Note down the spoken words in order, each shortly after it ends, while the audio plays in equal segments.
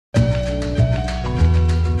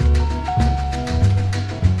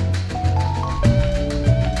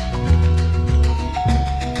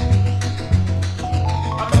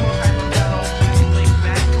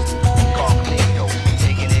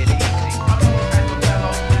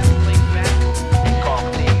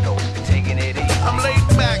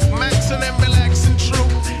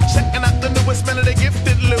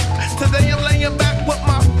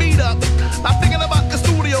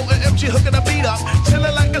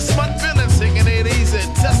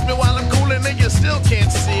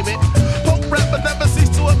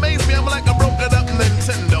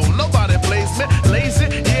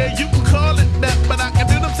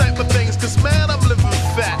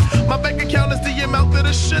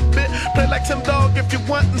it should be. Play like some dog if you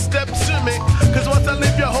want and step to me. Cause once I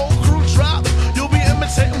leave your whole crew drop, you'll be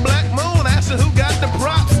imitating Black Moon, asking who got the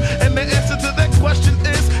props. And the answer to that question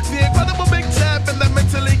is the incredible Big Tabb and the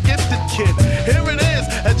mentally gifted kid. Here it is,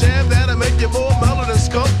 a jam that'll make you more mellow than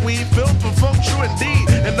skunk weed, filled with funk, true indeed.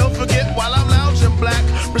 And don't forget, while I'm lounging black,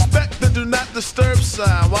 respect the do not disturb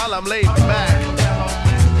sign while I'm laid back.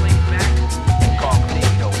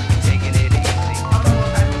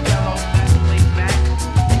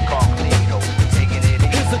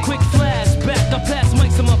 Here's a quick flashback. I pass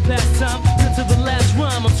mics in my pastime. To the last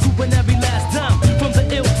rhyme, I'm scooping every last dime. From the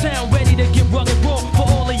ill town, ready to get rugged raw. For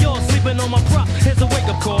all of y'all sleeping on my prop, here's a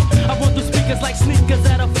wake-up call. I run through speakers like sneakers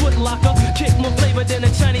at a Foot Locker. Kick more flavor than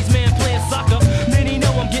a Chinese man playing soccer. Many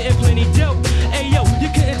know I'm getting plenty dope. Ayo, you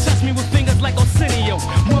couldn't touch me with fingers like Arsenio.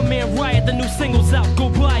 One Man Riot, the new single's out, go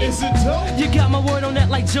buy it. Is it dope? You got my word on that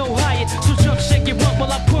like Joe Hyatt. So jump, shake your rump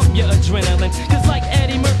while I pump your adrenaline. Cause like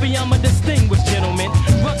Eddie Murphy, I'm a distinguished gentleman.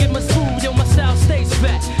 Rugged, my smooth, yo, my style stays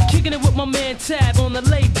fat. Kicking it with my man Tabb on the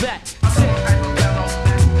laid back.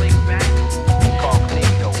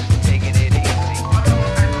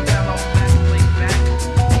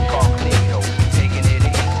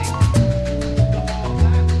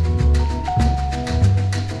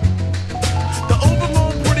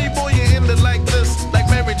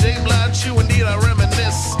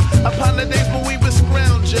 Upon the days when we was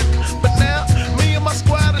scrounging, but now me and my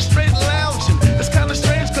squad are straight lounging. It's kinda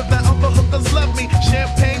strange cause now other hookers love me.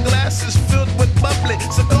 Champagne glasses filled with bubbly,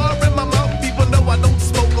 cigar in my mouth, people know I don't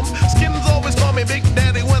smoke them. Skins always call me Big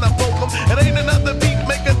Daddy when I poke them. It ain't another beat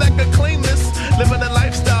maker that could claim this. Living the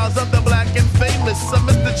lifestyles of the black and famous. I'm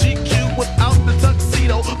Mr. GQ without the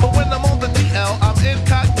tuxedo, but when I'm on the DL, I'm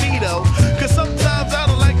incognito. Cause sometimes I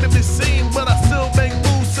don't like to be seen, but I still make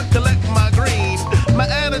moves to collect my green. My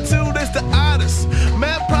attitude is the oddest.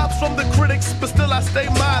 Mad props from the critics, but still I stay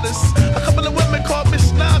modest. A couple of women call me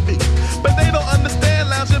snobby, but they don't understand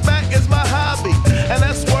lounging back is my hobby. And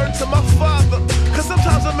that's word to my father. Cause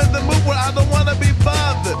sometimes I'm in the mood where I don't wanna be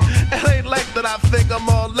bothered. It ain't like that I think I'm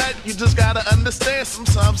all that. You just gotta understand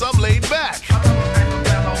sometimes I'm laid back.